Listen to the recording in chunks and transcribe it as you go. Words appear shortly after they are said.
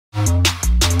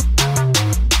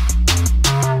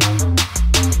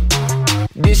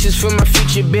wishes for my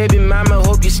future baby mama.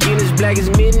 Hope your skin is black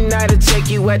as midnight. I'll take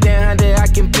you out that Honda. I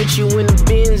can put you in the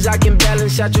bins. I can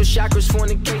balance out your chakras.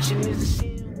 Fornication is a sin.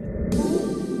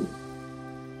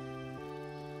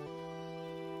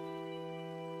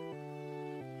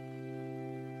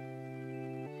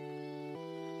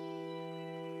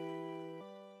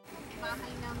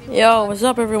 Yo, what's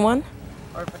up everyone?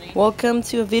 Welcome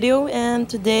to a video, and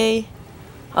today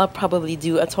I'll probably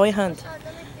do a toy hunt.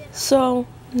 So,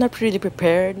 not really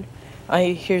prepared.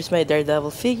 Here's my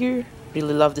Daredevil figure.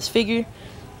 Really love this figure.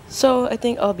 So I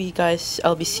think I'll be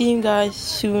seeing you guys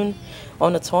soon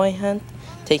on a toy hunt.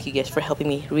 Thank you guys for helping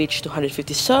me reach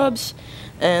 250 subs,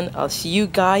 and I'll see you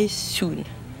guys soon.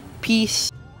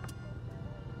 Peace.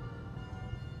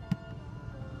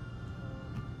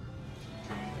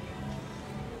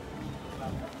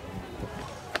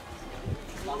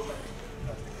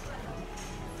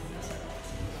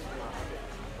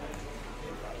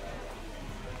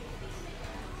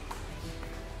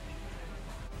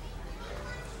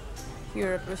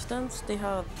 Here at Rustams, they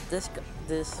have this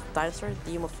dinosaur,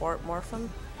 the Morphin.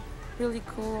 Really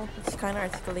cool. It's kind of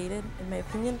articulated, in my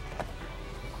opinion.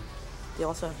 They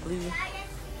also have blue.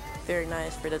 Very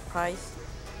nice for that price.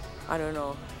 I don't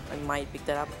know. I might pick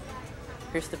that up.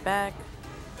 Here's the back.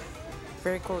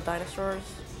 Very cool dinosaurs.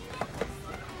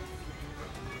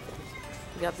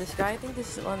 We got this guy. I think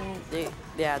this is one.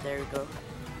 Yeah, there we go.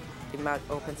 The mouth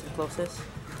opens and closes.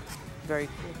 Very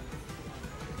cool.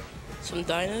 Some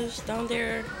dinos down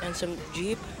there and some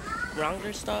Jeep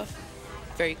Wrangler stuff.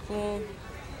 Very cool.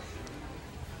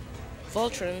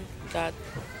 Voltron got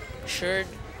shirt.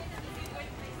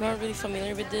 Not really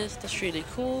familiar with this. That's really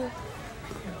cool.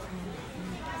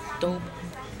 Dope.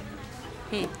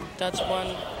 That's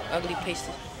one ugly place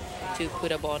to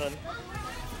put a button.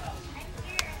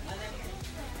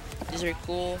 These are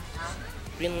cool.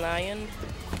 Green Lion.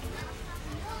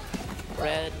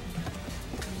 Red.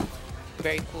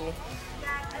 Very cool.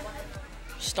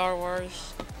 Star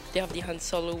Wars. They have the Han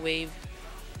Solo wave.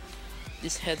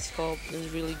 This head sculpt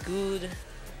is really good.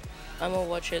 I'm gonna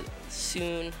watch it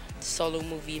soon. The Solo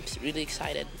movie. I'm really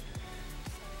excited.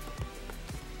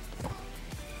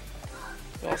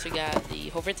 We also got the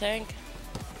hover tank,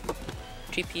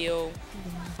 3PO,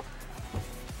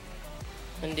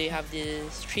 and they have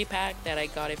this 3-pack that I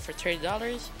got it for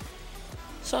 $30.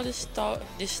 Saw this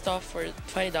stuff for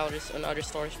 $20 on other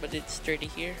stores, but it's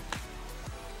 $30 here.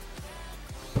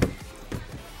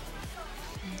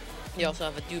 They also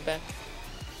have a Dewback.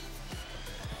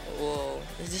 Whoa,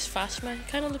 is this Phasma?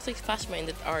 Kind of looks like Phasma in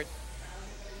that art.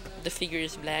 The figure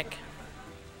is black.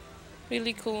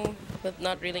 Really cool, but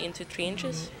not really into 3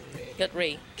 inches. Got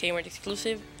Ray, Kmart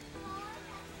exclusive.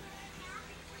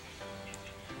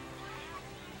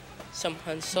 Some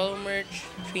Han Solo merch,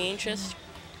 3 inches.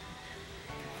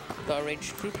 Got Rage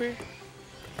Trooper,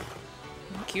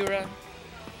 Kira,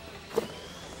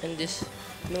 and this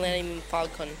Millennium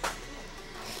Falcon.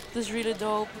 This is really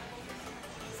dope.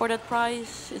 For that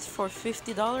price, it's for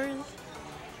 $50.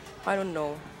 I don't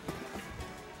know.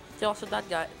 There's also that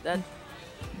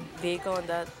vehicle and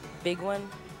that big one.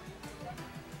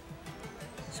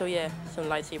 So yeah, some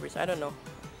lightsabers. I don't know.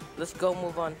 Let's go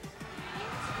move on.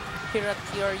 Here at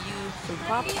TRU, some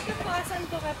props.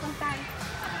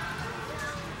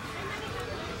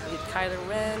 You get Kylo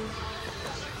Ren.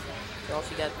 You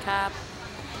also got Cap.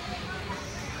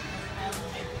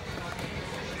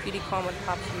 Pretty common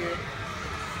pops here.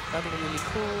 Nothing really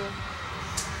cool.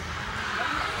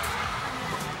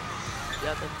 You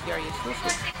got the TRU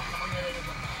exclusive.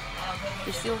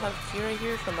 They still have Kira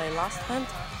here from my last hunt.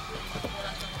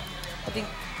 I think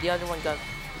the other one got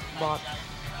bought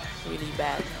really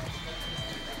bad.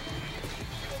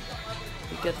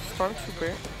 We get the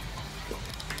Stormtrooper.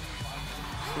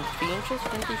 Some 3 inches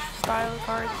vintage style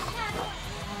cards.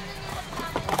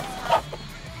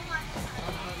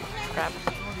 Crap.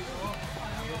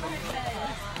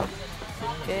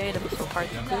 Okay, the missile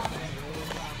cards are good.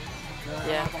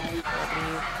 Yeah,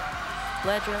 new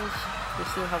Legends. We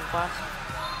still have Wasp.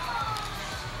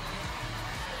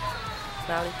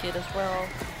 Mally Kid as well.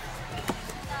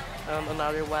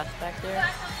 Another Wasp back there.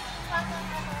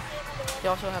 We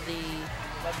also have the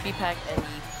 3-pack and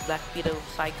the Black Widow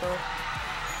Psycho.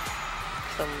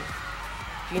 Some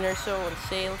Gene or so on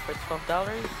sale for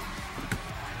 $12.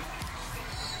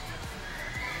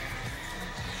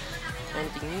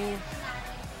 Anything new?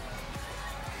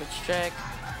 Let's check.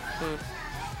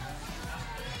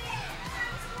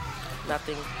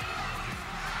 Nothing.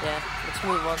 Yeah, let's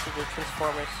move on to the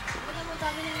Transformers.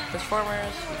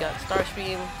 We got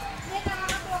Starscream.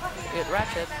 We got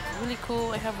Ratchet. Really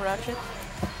cool. I have Ratchet,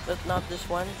 but not this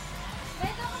one.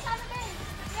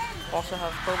 Also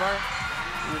have crowbar,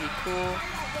 really cool.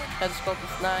 Head sculpt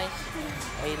is nice.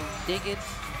 I dig it.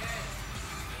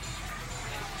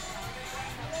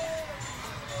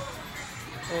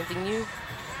 Anything new?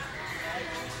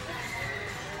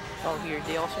 Oh, here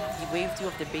they also have the wave 2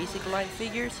 of the basic line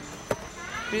figures.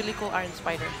 Really cool Iron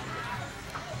Spider.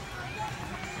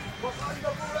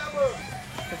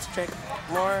 Let's check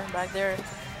more back there.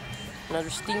 Another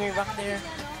Stinger back there.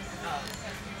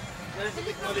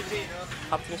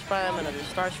 Optimus Prime, another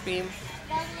Starscream.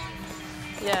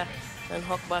 Yeah, and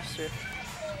Hulkbuster.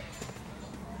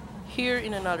 Here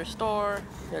in another store,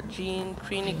 got Gene,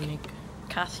 Krennic,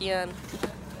 Cassian,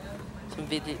 some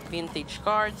vintage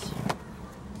cards.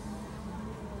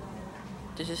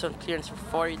 This is on clearance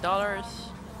for $40.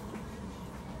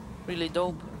 Really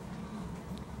dope.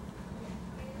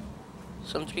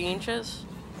 Some 3 inches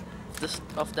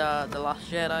of the Last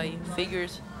Jedi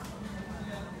figures.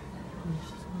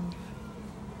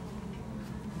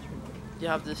 You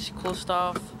have this cool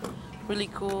stuff, really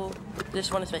cool.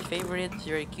 This one is my favorite, it's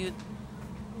very cute.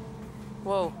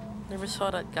 Whoa, never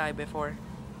saw that guy before.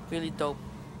 Really dope.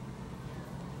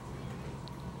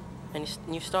 Any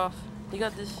new stuff? You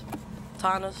got this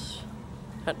Thanos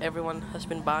that everyone has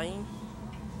been buying.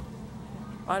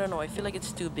 I don't know, I feel like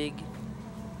it's too big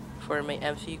for my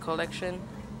MCU collection,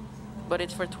 but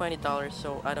it's for $20,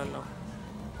 so I don't know.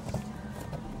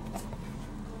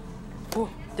 Oh,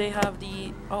 they have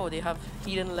they have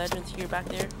Hidden Legends here back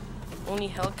there. Only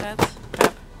Hellcats.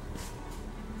 Crap.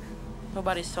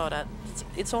 Nobody saw that.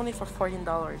 It's only for $14.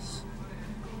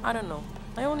 I don't know.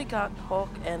 I only got Hulk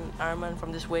and Iron Man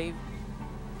from this wave.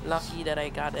 Lucky that I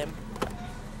got them.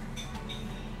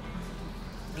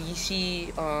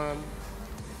 DC,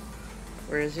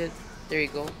 where is it? There you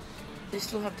go. They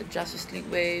still have the Justice League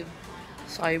wave,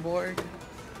 Cyborg,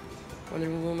 Wonder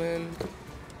Woman,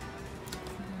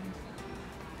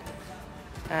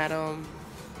 Atom.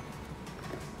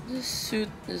 This suit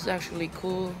is actually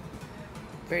cool,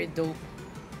 very dope,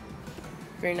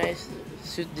 very nice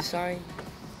suit design.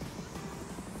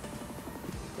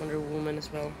 Wonder Woman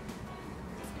as well.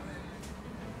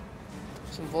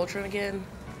 Some Voltron again.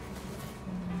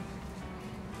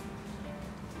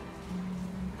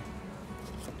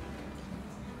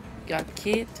 Got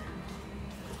Kit,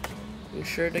 and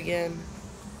shirt again,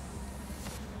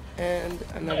 and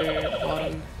another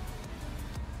bottom.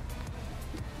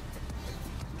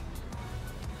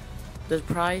 The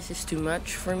price is too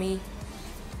much for me.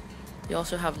 They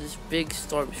also have this big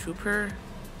Stormtrooper,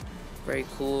 very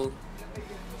cool,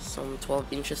 some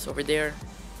 12 inches over there.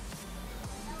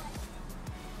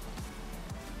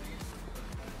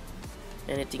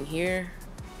 Anything here?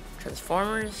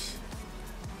 Transformers.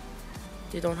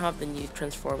 They don't have the new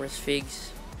Transformers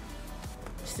figs.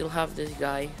 Still have this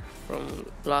guy from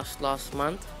last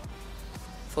month.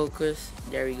 Focus,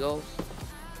 there we go.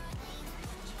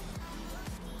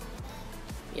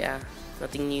 Yeah,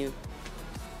 nothing new.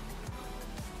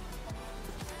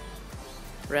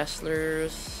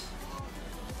 Wrestlers.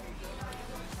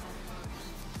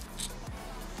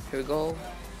 Here we go.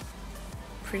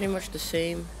 Pretty much the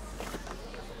same.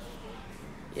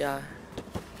 Yeah.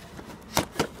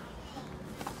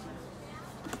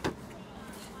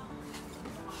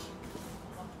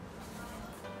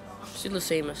 Still the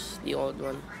same as the old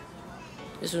one.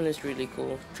 This one is really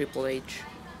cool. Triple H.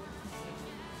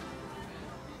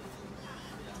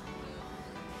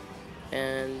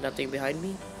 And nothing behind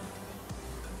me.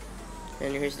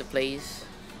 And here's the place.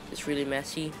 It's really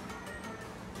messy,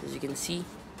 as you can see.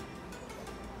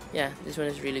 Yeah, this one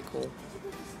is really cool.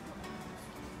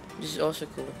 This is also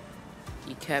cool.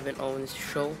 The Kevin Owens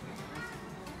show.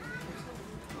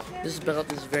 This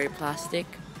belt is very plastic.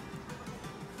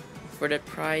 For that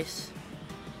price,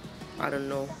 I don't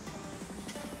know.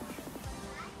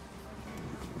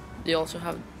 They also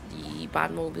have the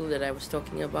Batmobile that I was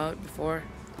talking about before.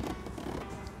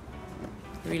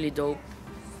 Really dope.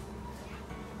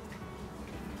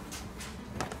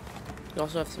 They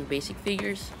also have some basic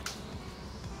figures.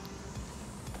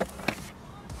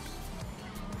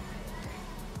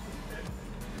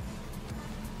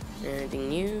 Anything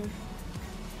new?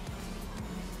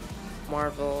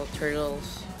 Marvel,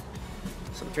 Turtles.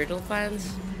 Some Turtle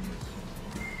fans.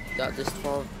 Got this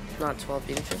 12, not 12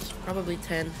 inches, probably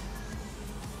 10.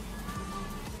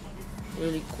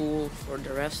 Really cool for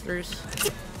the wrestlers.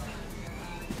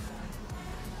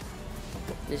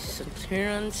 This is some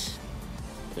clearance.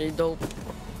 Really dope.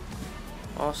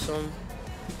 Awesome.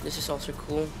 This is also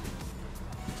cool.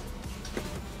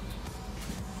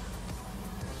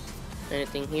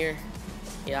 Anything here?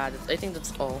 Yeah, I think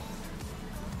that's all.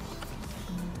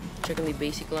 Checking the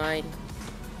basic line.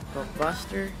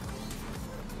 Blockbuster.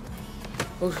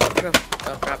 Oh crap,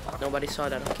 oh crap, nobody saw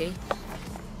that, okay?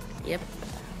 Yep.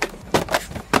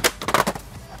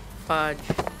 Fudge.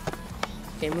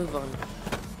 Okay, move on.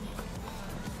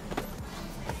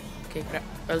 Okay, crap,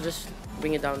 I'll just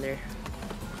bring it down there.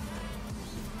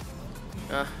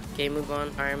 Okay, move on.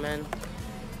 Iron Man.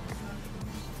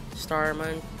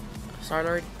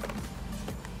 Star-Lord.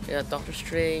 Yeah, Doctor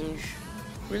Strange.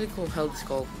 Really cool held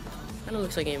sculpt. Kinda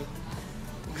looks like him.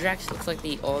 Drax looks like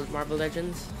the old Marvel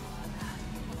Legends.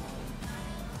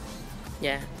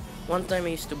 Yeah, one time I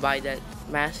used to buy that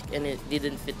mask and it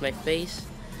didn't fit my face,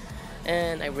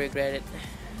 and I regret it.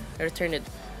 I returned it.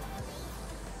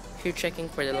 If you're checking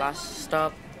for the last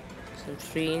stop, some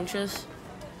 3 inches.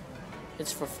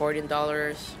 It's for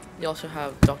 $14. They also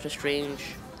have Doctor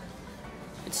Strange.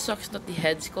 It sucks that the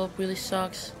head sculpt really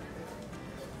sucks.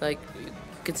 Like, you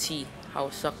can see how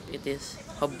sucked it is,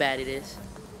 how bad it is.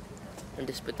 And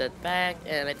just put that back,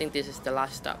 and I think this is the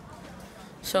last stop.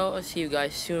 So I'll see you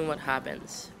guys soon what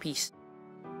happens. Peace.